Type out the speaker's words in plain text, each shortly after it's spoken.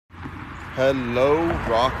Hello,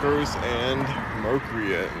 rockers and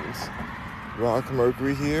Mercuryans. Rock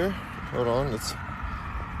Mercury here. Hold on, let's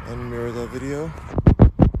unmirror that video.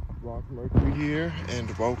 Rock Mercury here,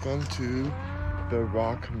 and welcome to the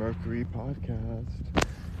Rock Mercury podcast.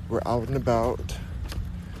 We're out and about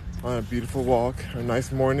on a beautiful walk, a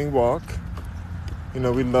nice morning walk. You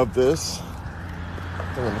know, we love this.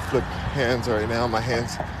 I'm gonna flip hands right now. My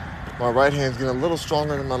right hand's getting a little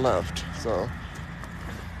stronger than my left, so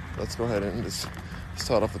let's go ahead and just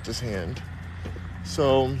start off with this hand.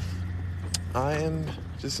 So I am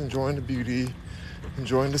just enjoying the beauty,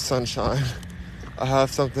 enjoying the sunshine. I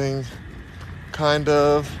have something kind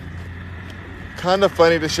of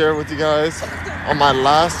funny to share with you guys. On my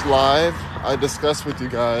last live, I discussed with you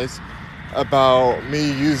guys about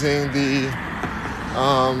me using the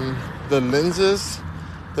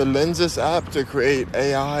Lenses app to create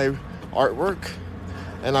AI artwork.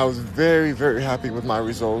 And I was very, very happy with my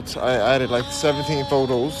results. I added like 17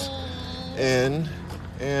 photos in,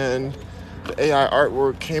 and the AI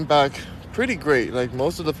artwork came back pretty great. Like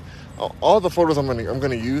all the photos I'm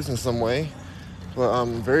gonna use in some way, but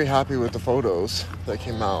I'm very happy with the photos that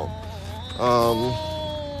came out.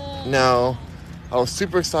 Now, I was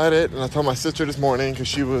super excited, and I told my sister this morning because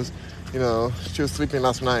she was sleeping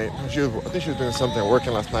last night. I think she was doing something,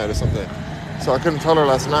 working last night or something. So I couldn't tell her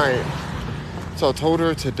last night. So I told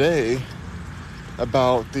her today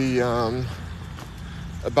about the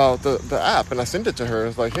app, and I sent it to her.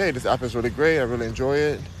 It's like, hey, this app is really great. I really enjoy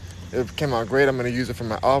it. It came out great. I'm going to use it for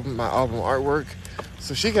my album artwork.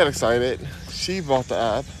 So she got excited. She bought the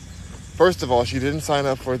app. First of all, she didn't sign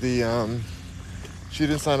up for the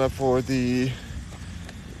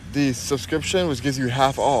subscription, which gives you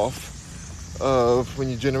half off of when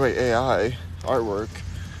you generate AI artwork.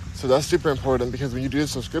 So that's super important, because when you do a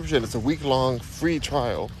subscription, it's a week-long free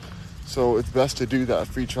trial. So it's best to do that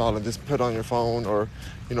free trial and just put on your phone, or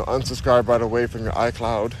unsubscribe right away from your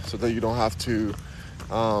iCloud, so that you don't have to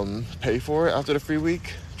pay for it after the free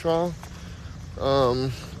week trial.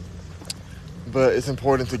 But it's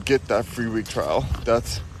important to get that free week trial.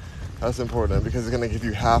 That's important, because it's going to give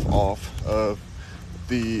you half off of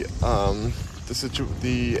the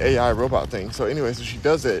AI robot thing. So anyway, so she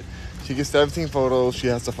does it. She gets 17 photos. She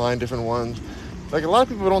has to find different ones. Like, a lot of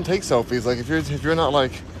people don't take selfies. Like, if you're not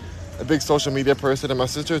like a big social media person, and my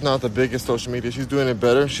sister's not the biggest social media. She's doing it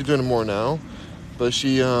better. She's doing it more now, but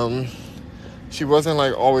she wasn't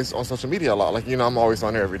like always on social media a lot. Like, I'm always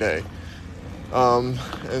on there every day.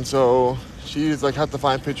 And so she's like had to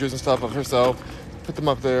find pictures and stuff of herself, put them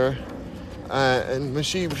up there, and when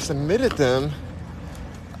she submitted them,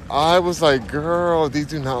 I was like, girl, these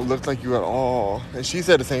do not look like you at all. And she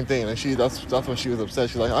said the same thing. And that's when she was upset.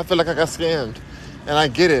 She's like, I feel like I got scammed. And I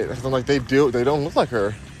get it. I'm like, they don't look like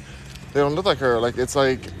her. They don't look like her. Like, it's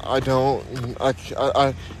like, the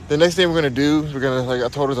next thing we're going to do, I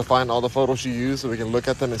told her to find all the photos she used so we can look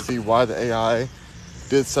at them and see why the AI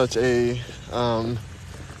did such not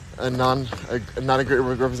a great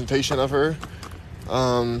representation of her.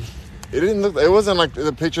 It wasn't like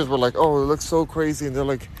the pictures were like, oh, it looks so crazy, and they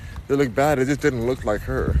look bad. It just didn't look like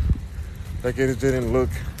her. Like, it just didn't look.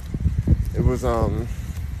 It was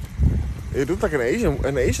it looked like an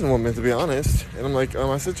Asian woman, to be honest. And I'm like,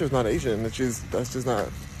 my sister's not Asian, and she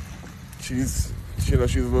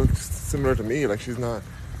looks similar to me. Like, she's not.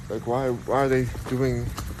 Like, why are they doing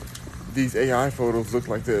these AI photos look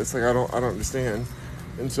like this? Like, I don't understand.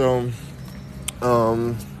 And so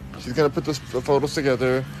she's gonna put the photos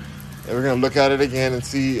together, and we're gonna look at it again and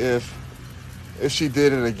see if she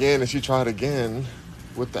did it again, if she tried again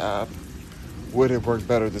with the app, would it work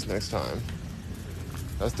better this next time?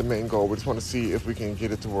 That's the main goal. We just want to see if we can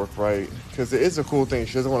get it to work right, because it is a cool thing.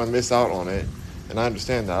 She doesn't want to miss out on it, and I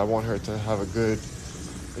understand that. I want her to have a good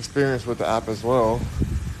experience with the app as well.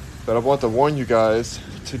 But I want to warn you guys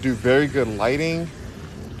to do very good lighting,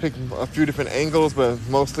 pick a few different angles, but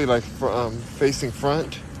mostly like facing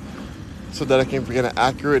front, so that I can get an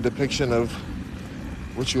accurate depiction of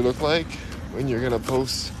what you look like when you're gonna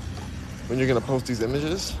post these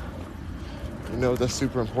images. That's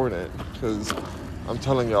super important, because I'm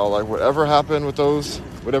telling y'all, like, whatever happened with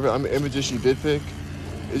whatever images she did pick,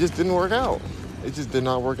 it just didn't work out. It just did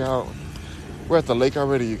not work out. We're at the lake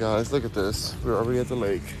already, you guys. Look at this. We're already at the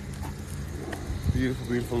lake. Beautiful,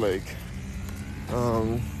 beautiful lake.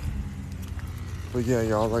 But yeah,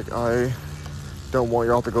 y'all, like, I don't want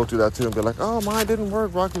y'all to go through that too and be like, oh, mine didn't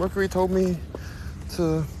work. Rock Mercury told me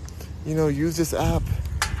to, use this app.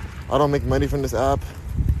 I don't make money from this app.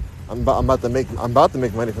 I'm about to make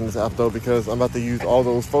money from this app, though, because I'm about to use all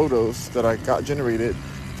those photos that I got generated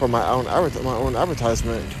for my own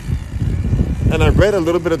advertisement. And I read a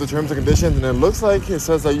little bit of the terms and conditions, and it looks like it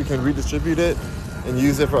says that you can redistribute it and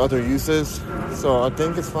use it for other uses. So I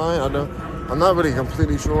think it's fine. I'm not really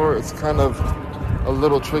completely sure. It's kind of a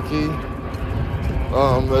little tricky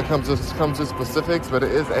when it comes to specifics, but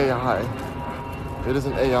it is AI. It is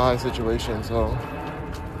an AI situation, so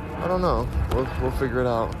I don't know. We'll figure it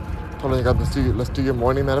out. Hold on, you guys. Let's do your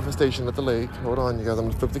morning manifestation at the lake. Hold on, you guys. I'm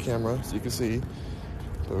gonna flip the camera so you can see,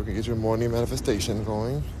 so we can get your morning manifestation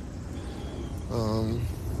going.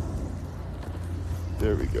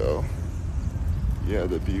 There we go. Yeah,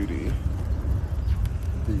 the beauty,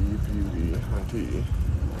 auntie,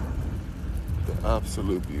 the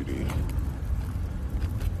absolute beauty.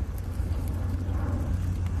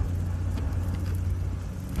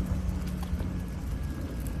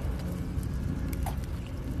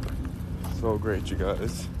 So great, you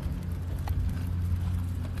guys.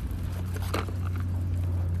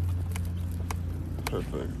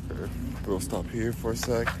 Perfect. Okay. We'll stop here for a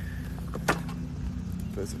sec.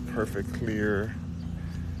 It's a perfect, clear,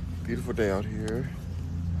 beautiful day out here.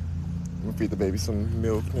 I'm gonna feed the baby some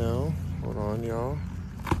milk now. Hold on, y'all.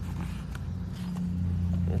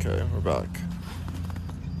 Okay, we're back.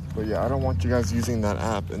 But yeah, I don't want you guys using that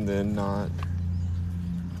app and then not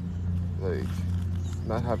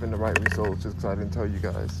having the right results just because I didn't tell you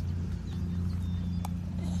guys.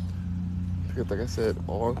 Because like I said,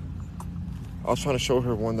 I was trying to show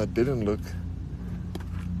her one that didn't look,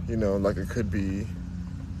 like it could be.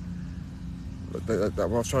 I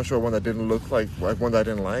was trying to show her one that didn't look like one that I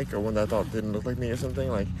didn't like, or one that I thought didn't look like me or something.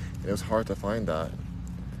 Like, it was hard to find that.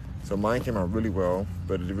 So mine came out really well,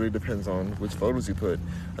 but it really depends on which photos you put.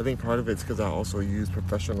 I think part of it's because I also use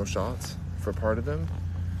professional shots for part of them.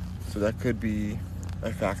 So that could be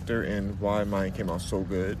a factor in why mine came out so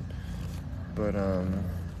good. But I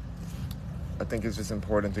think it's just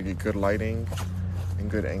important to get good lighting and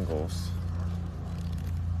good angles.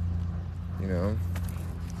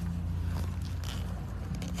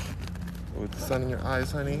 With the sun in your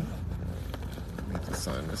eyes, honey. Make the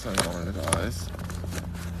sun's all in his eyes.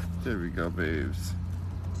 There we go, babes.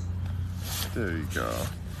 There you go.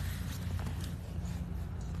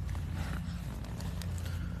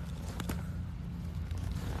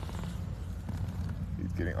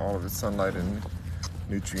 He's getting all of his sunlight and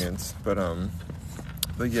nutrients. But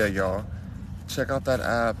yeah, y'all, check out that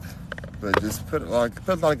app. But just put a lot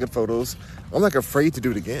of good photos. I'm like afraid to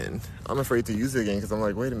do it again. I'm afraid to use it again because I'm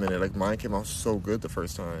like, wait a minute, like mine came out so good the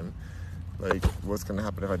first time. Like, what's gonna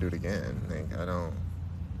happen if I do it again? Like, I don't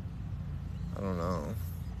know.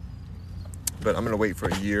 But I'm gonna wait for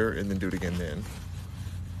a year and then do it again then.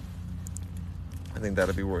 I think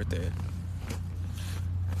that'll be worth it.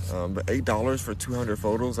 But $8 for 200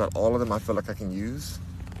 photos, that all of them I feel like I can use.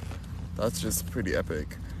 That's just pretty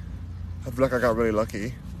epic. I feel like I got really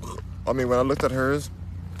lucky. I mean, when I looked at hers,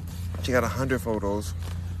 she got 100 photos,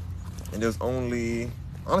 and there's only,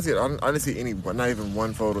 honestly, I didn't see not even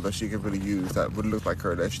one photo that she could really use that would look like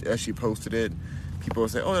her. As she posted it, people would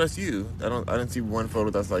say, "Oh, that's you." I didn't see one photo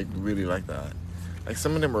that's like really like that. Like,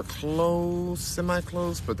 some of them were close,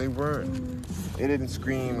 semi-close, but they weren't. It didn't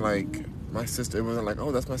scream like my sister. It wasn't like,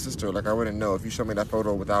 "Oh, that's my sister." Like, I wouldn't know if you showed me that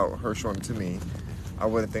photo without her showing it to me. I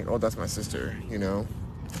wouldn't think, "Oh, that's my sister,"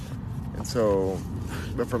 And so,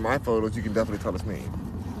 but for my photos, you can definitely tell it's me.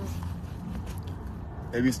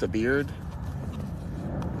 Maybe it's the beard.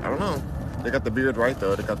 I don't know. They got the beard right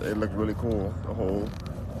though. It looked really cool.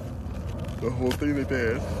 The whole thing they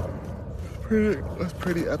did. That's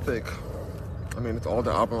pretty epic. I mean, it's all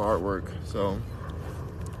the album artwork. So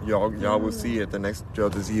y'all will see it the next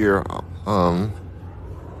this year. But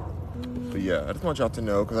yeah, I just want y'all to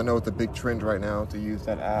know, because I know it's a big trend right now to use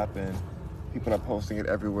that app, and people are posting it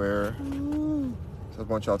everywhere. So I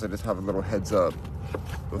want y'all to just have a little heads up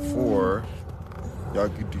before y'all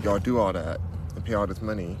do all that and pay all this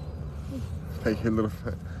money.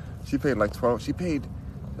 She paid like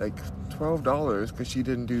 $12 because she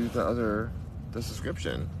didn't do the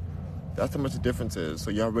subscription. That's how much the difference is. So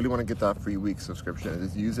y'all really want to get that free week subscription.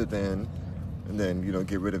 Just use it then, and then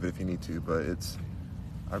get rid of it if you need to. But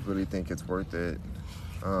I really think it's worth it.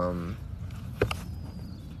 I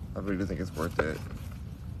really think it's worth it.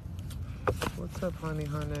 What's up, honey?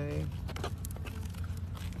 Hold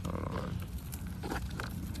on.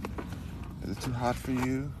 Is it too hot for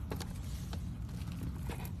you?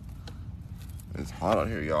 It's hot out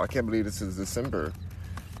here, y'all. I can't believe this is December.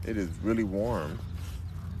 It is really warm.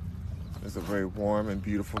 It's a very warm and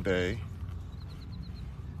beautiful day.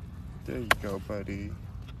 There you go, buddy.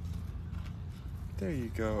 There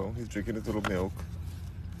you go. He's drinking his little milk.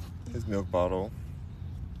 His milk bottle.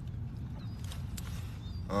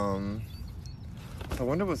 So I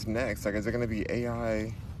wonder what's next. Like, is it going to be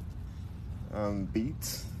AI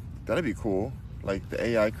beats? That'd be cool. Like, the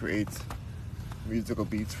AI creates musical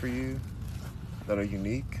beats for you that are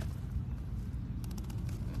unique.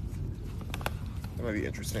 That might be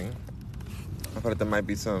interesting. I thought there might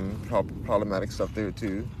be some problematic stuff there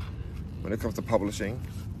too when it comes to publishing.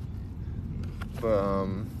 But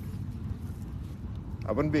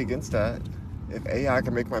I wouldn't be against that. If AI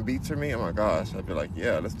can make my beats for me, oh my gosh, I'd be like,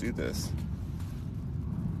 yeah, let's do this.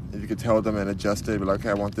 If you could tell them and adjust it, be like, okay,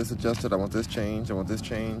 I want this adjusted, I want this changed, I want this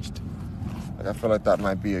changed. Like, I feel like that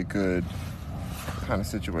might be a good kind of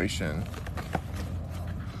situation.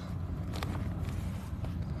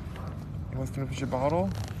 You want to finish your bottle?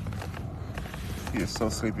 He is so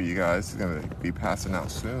sleepy, you guys. He's gonna be passing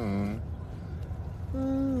out soon.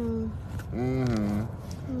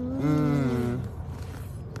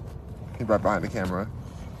 He's right behind the camera.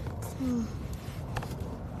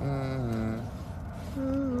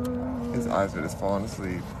 His eyes are just falling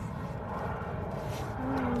asleep.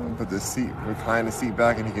 Put the seat, recline the seat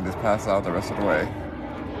back, and he can just pass out the rest of the way.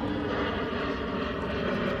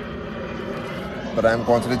 But I'm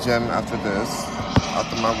going to the gym after this,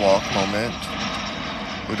 after my walk moment.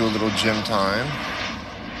 We'll do a little gym time.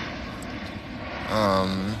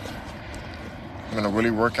 I'm gonna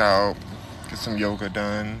really work out, get some yoga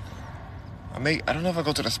done. I don't know if I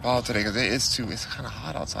go to the spa today because it's kind of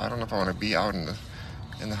hot outside. I don't know if I want to be out in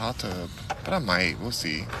the hot tub, but I might. We'll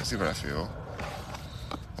see. We'll see what I feel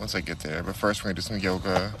once I get there. But first, we're gonna do some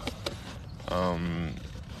yoga.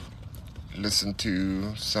 Listen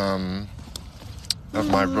to some of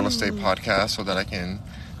my real estate podcasts so that I can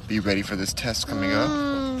be ready for this test coming up.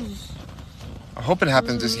 I hope it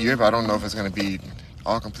happens this year, but I don't know if it's going to be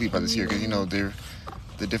all complete by this year because, you know, the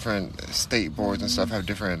different state boards and stuff have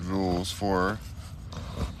different rules for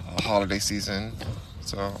holiday season.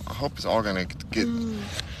 So I hope it's all going to get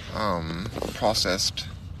processed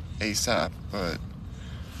ASAP, but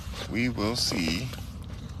we will see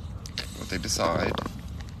what they decide.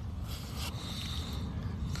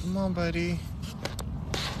 Come on, buddy.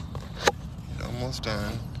 He's almost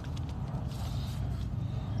done.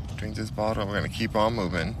 Drink this bottle. We're gonna keep on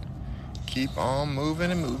moving. Keep on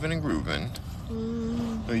moving and moving and grooving.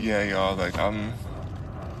 But yeah, y'all, like I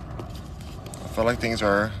feel like things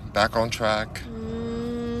are back on track.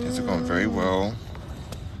 Things are going very well.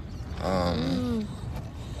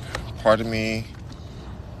 Part of me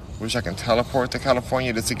wish I can teleport to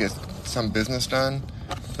California just to get some business done.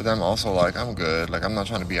 But then I'm also like, I'm good. Like, I'm not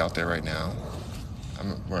trying to be out there right now.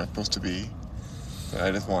 I'm where I'm supposed to be. But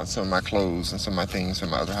I just want some of my clothes and some of my things from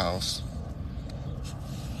my other house.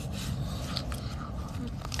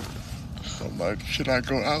 So I'm like, should I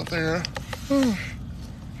go out there?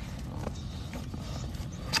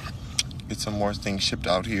 Get some more things shipped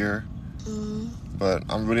out here. But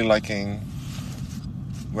I'm really liking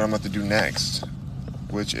what I'm about to do next,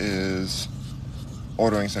 which is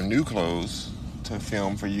ordering some new clothes to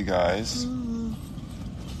film for you guys,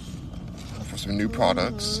 for some new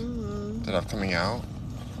products that are coming out.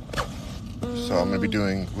 So I'm gonna be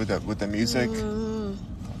doing with the music,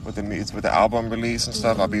 with the album release and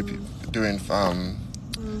stuff. I'll be doing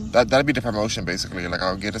that'll be the promotion basically. Like,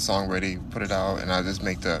 I'll get a song ready, put it out, and I'll just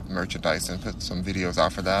make the merchandise and put some videos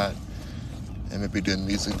out for that. And maybe do a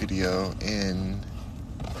music video in.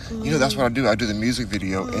 You know, that's what I do. I do the music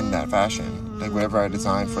video in that fashion. Like, whatever I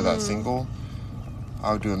design for that single,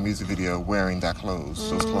 I'll do a music video wearing those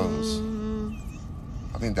clothes.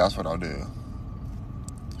 I think that's what I'll do.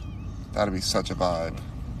 That'll be such a vibe.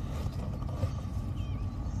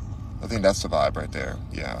 I think that's the vibe right there,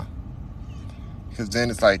 yeah. Because then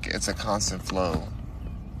it's like, it's a constant flow.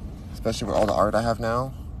 Especially with all the art I have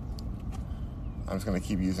now. I'm just gonna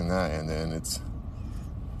keep using that, and then it's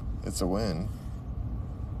a win.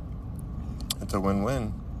 It's a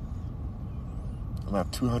win-win. I'm gonna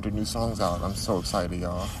have 200 new songs out. I'm so excited,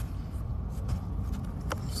 y'all.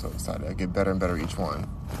 I'm so excited. I get better and better each one.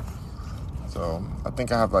 So I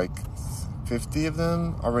think I have like 50 of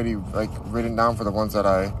them already, like, written down for the ones that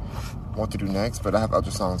I want to do next. But I have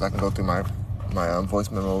other songs. I can go through my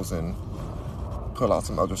voice memos and pull out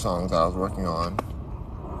some other songs that I was working on.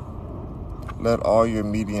 Let all your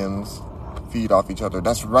mediums feed off each other.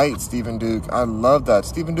 That's right, Stephen Duke. I love that.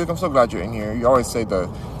 Stephen Duke, I'm so glad you're in here. You always say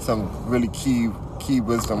some really key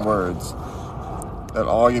wisdom words. Let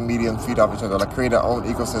all your mediums feed off each other. Like, create your own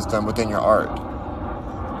ecosystem within your art.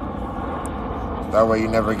 That way you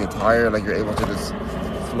never get tired. Like, you're able to just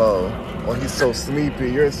flow. Oh, he's so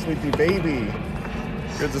sleepy. You're a sleepy baby.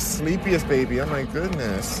 You're the sleepiest baby. Oh my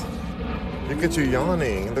goodness. Look at you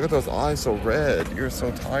yawning. Look at those eyes so red. You're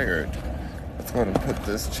so tired. Let's go ahead and put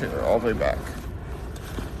this chair all the way back.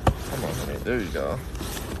 honey. There you go.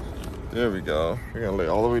 There we go. We're gonna lay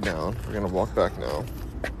all the way down. We're gonna walk back now.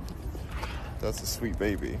 That's a sweet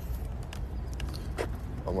baby.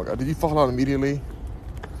 Oh my God, did you fall out immediately?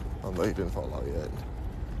 Oh no, he didn't fall out yet.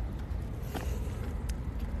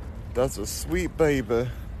 That's a sweet baby.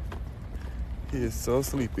 He is so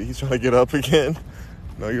sleepy. He's trying to get up again.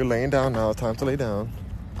 No, you're laying down now. It's time to lay down.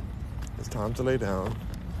 It's time to lay down.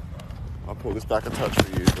 I'll pull this back a touch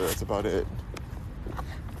for you, but that's about it.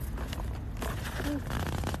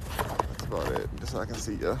 That's about it. Just so I can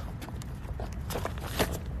see ya.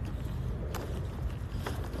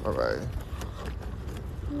 All right.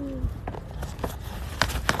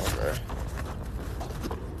 Okay.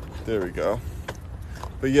 There we go.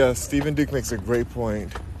 But yeah, Stephen Duke makes a great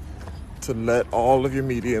point to let all of your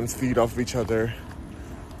mediums feed off of each other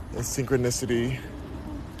in synchronicity,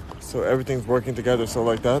 so everything's working together. So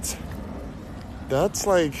like that's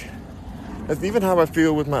even how I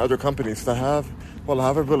feel with my other companies. I have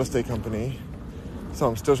a real estate company, so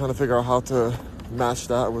I'm still trying to figure out how to match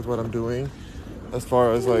that with what I'm doing as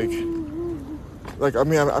far as like I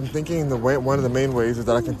mean, I'm thinking one of the main ways is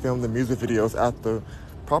that I can film the music videos at the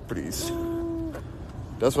properties.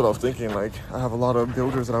 That's what I was thinking. Like, I have a lot of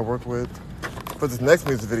builders that I work with. For this next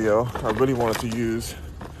music video, I really wanted to use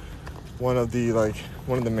one of the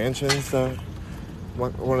mansions that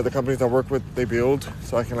one of the companies I work with, they build,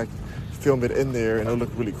 so I can like film it in there and it'll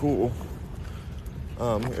look really cool.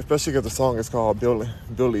 Especially because the song is called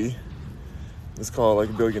Billy. It's called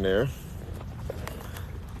like Billionaire.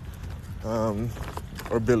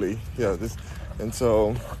 Or Billy, yeah. And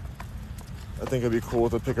so I think it'd be cool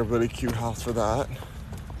to pick a really cute house for that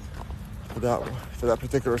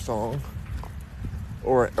particular song,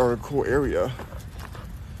 or a cool area.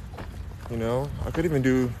 You know, I could even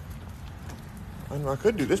do. I don't know. I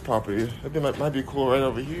could do this property. It might be cool right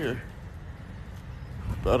over here.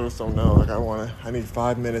 But I just don't know. Like I need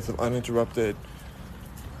 5 minutes of uninterrupted.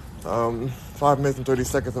 5 minutes and 30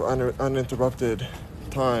 seconds of uninterrupted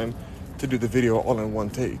time to do the video all in one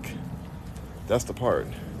take. That's the part.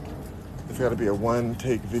 It's got to be a one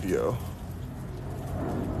take video.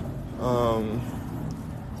 I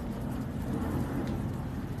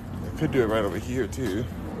could do it right over here too.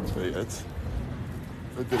 So yeah,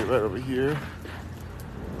 I did it right over here.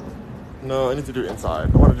 No, I need to do it inside.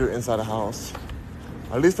 I want to do it inside a house,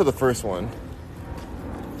 at least for the first one,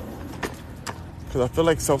 because I feel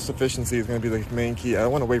like self-sufficiency is going to be the main key. I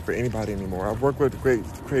don't want to wait for anybody anymore. I've worked with great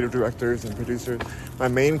creative directors and producers. My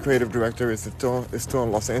main creative director is still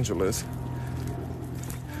in Los Angeles.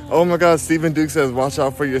 Oh my God, Stephen Duke says, watch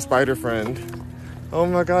out for your spider friend. Oh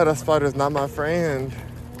my God, that spider's not my friend.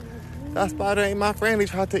 That spider ain't my friend. He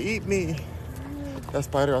tried to eat me. That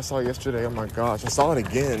spider I saw yesterday, oh my gosh. I saw it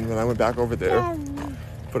again when I went back over there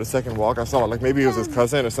for the second walk. I saw it, like maybe it was his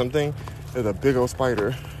cousin or something. There's a big old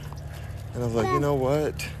spider. And I was like, you know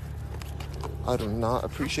what? I do not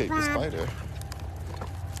appreciate the spider.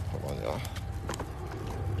 Hold on, y'all.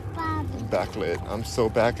 I'm backlit. I'm so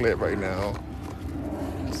backlit right now.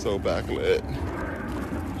 So backlit.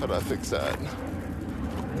 How do I fix that?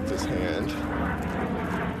 With this hand.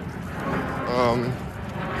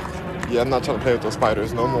 Yeah, I'm not trying to play with those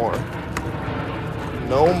spiders no more.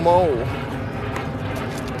 No more.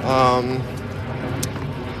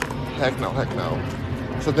 Heck no.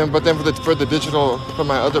 So then, but then for the digital, for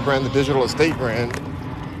my other brand, the digital estate brand,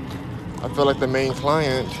 I feel like the main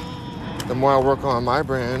client, the more I work on my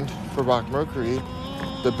brand for Rock Mercury,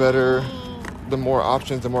 the better, the more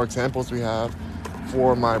options, the more examples we have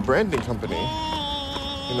for my branding company.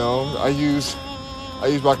 You know, I use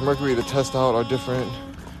Rock Mercury to test out our different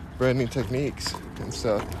branding techniques and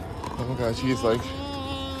stuff. Oh my gosh, he's like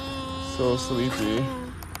so sleepy.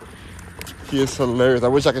 He is hilarious. I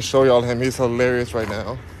wish I could show y'all him. He's hilarious right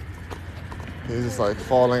now. He's just like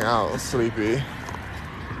falling out, sleepy.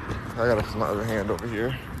 I gotta put my other hand over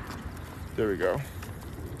here. There we go.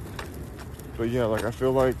 But yeah, like I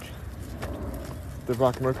feel like the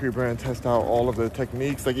Rock Mercury brand tests out all of the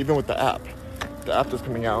techniques, like even with the app that's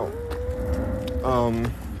coming out.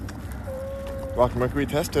 Rock Mercury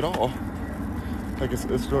tests it all. Like it's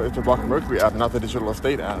a Rock Mercury app, not the digital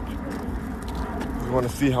estate app. We want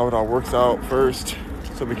to see how it all works out first,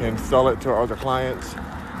 so we can sell it to our other clients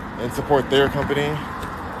and support their company,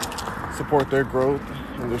 support their growth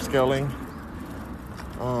and their scaling.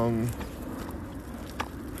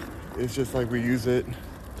 It's just like we use it.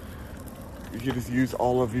 You can just use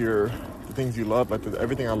all of the things you love, like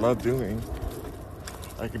everything I love doing.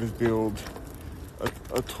 I can just build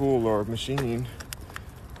a tool or a machine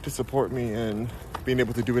to support me in being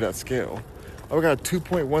able to do it at scale. Oh, we got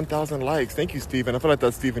 2.1 thousand likes. Thank you, Steven. I feel like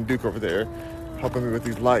that's Stephen Duke over there helping me with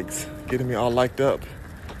these likes. getting me all liked up.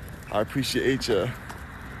 I appreciate you.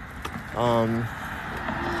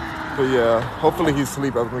 But yeah, hopefully he's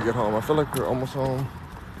asleep when we get home. I feel like we're almost home.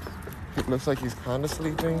 It looks like he's kind of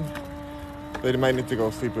sleeping, but he might need to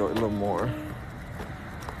go sleep a little more.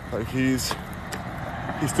 Like he's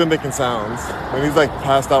still making sounds. When he's like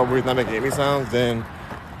passed out where he's not making any sounds, then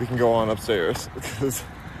we can go on upstairs because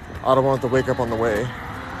I don't want him to wake up on the way.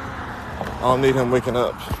 I don't need him waking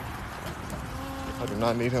up. I do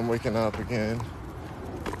not need him waking up again.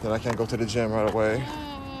 Then I can't go to the gym right away.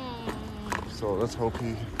 So let's hope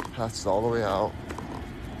he passes all the way out.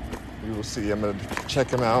 We will see. I'm gonna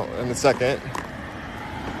check him out in a second.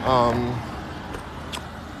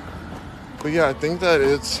 But yeah, I think that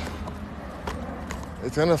it's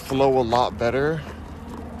gonna flow a lot better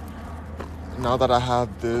now that I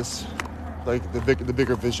have this, like the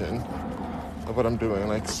bigger vision of what I'm doing.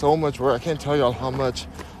 Like so much work. I can't tell y'all how much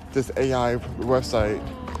this AI website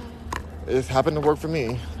it's happened to work for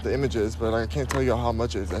me, the images, but like, I can't tell you how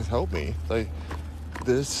much it has helped me. Like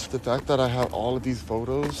the fact that I have all of these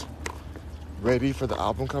photos ready for the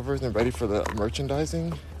album covers and ready for the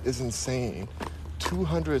merchandising is insane.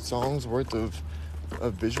 200 songs worth of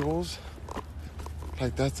visuals,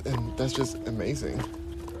 like that's just amazing.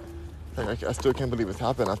 Like I still can't believe it's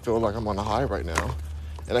happened. I feel like I'm on a high right now,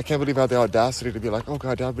 and I can't believe I had the audacity to be like, oh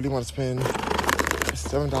God, do I really want to spend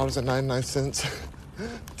 $7.99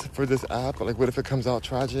 for this app? Like, what if it comes out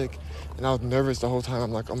tragic? And I was nervous the whole time.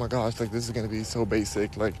 I'm like, oh my gosh, like this is gonna be so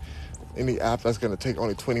basic. Like any app that's gonna take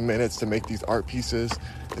only 20 minutes to make these art pieces,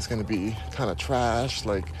 it's gonna be kind of trash.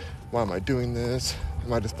 Like, why am I doing this?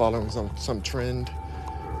 Am I just following some trend?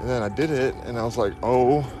 And then I did it, and I was like,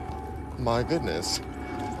 oh my goodness.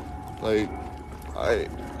 Like,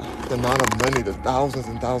 the amount of money, the thousands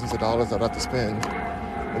and thousands of dollars I'd have to spend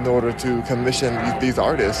in order to commission these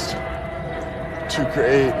artists to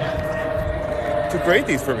create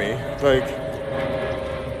these for me. Like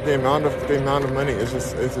the amount of money is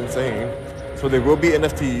insane. So they will be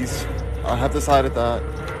NFTs. I have decided that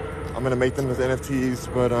I'm gonna make them as NFTs,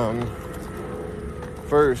 but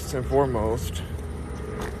first and foremost,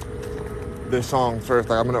 the song first.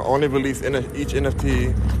 Like I'm gonna only release each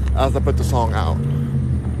NFT as I put the song out,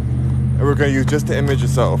 and we're gonna use just the image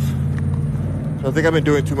itself. So I think I've been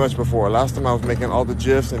doing too much before. Last time I was making all the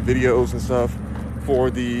GIFs and videos and stuff for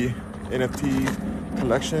the NFT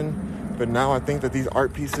collection, but now I think that these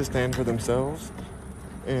art pieces stand for themselves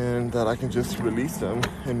and that I can just release them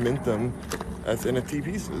and mint them as NFT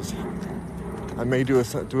pieces. I may do a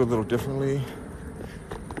little differently,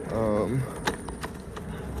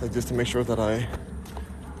 like just to make sure that I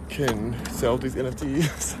can sell these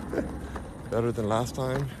NFTs better than last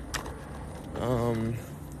time.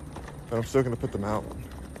 But I'm still gonna put them out.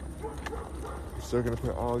 I'm still gonna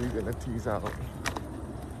put all these NFTs out.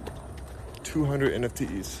 200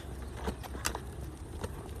 NFTs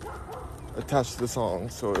attached to the song,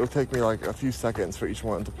 so it'll take me like a few seconds for each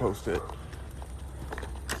one to post it.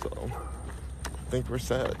 So I think we're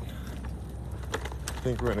set. I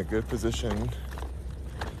think we're in a good position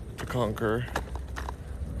to conquer.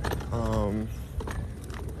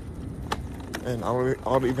 And I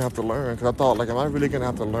don't even have to learn, because I thought, like, am I really gonna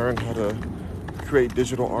have to learn how to create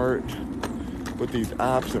digital art with these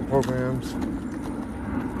apps and programs?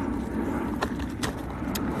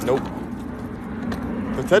 Nope.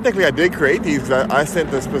 But technically I did create these, because I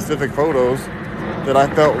sent the specific photos that I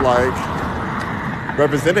felt like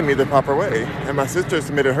represented me the proper way. And my sister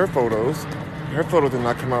submitted her photos. Her photo did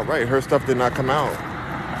not come out right. Her stuff did not come out,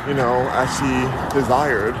 as she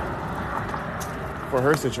desired for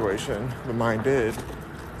her situation, but mine did.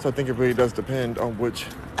 So I think it really does depend on which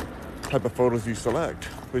type of photos you select,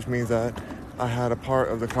 which means that I had a part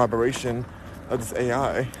of the collaboration of this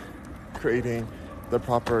AI creating the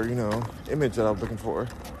proper, image that I was looking for.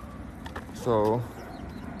 So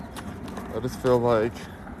I just feel like,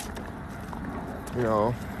 I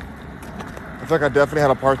feel like I definitely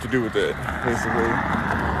had a part to do with it, basically.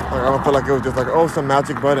 Like, I don't feel like it was just like, oh, some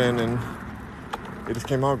magic button and it just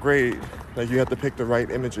came out great. Like, you have to pick the right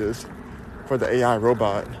images for the AI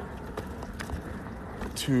robot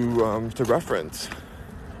to reference,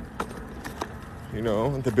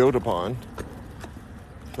 and to build upon.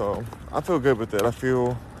 So I feel good with it. It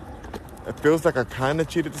feels like I kind of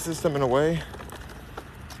cheated the system in a way,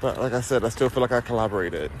 but like I said, I still feel like I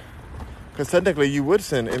collaborated. Because technically, you would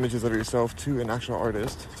send images of yourself to an actual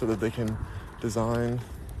artist so that they can design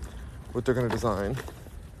what they're going to design.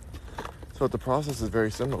 So the process is very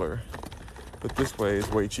similar. But this way is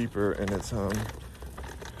way cheaper, and it's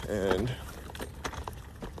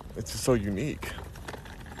just so unique.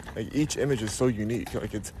 Like, each image is so unique.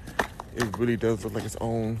 Like, it really does look like its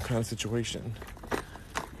own kind of situation.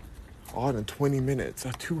 All in 20 minutes,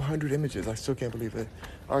 200 images. I still can't believe it.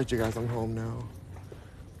 All right, you guys, I'm home now.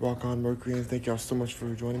 Rock on, Mercuryans. Thank y'all so much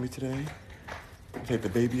for joining me today. Take the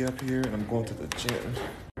baby up here, and I'm going to the gym.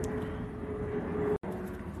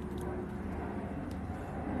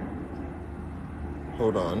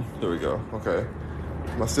 Hold on. There we go. Okay.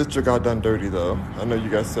 My sister got done dirty, though. I know you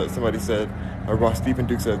guys said, somebody said, Stephen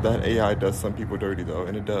Duke said that AI does some people dirty, though,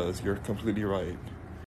 and it does. You're completely right.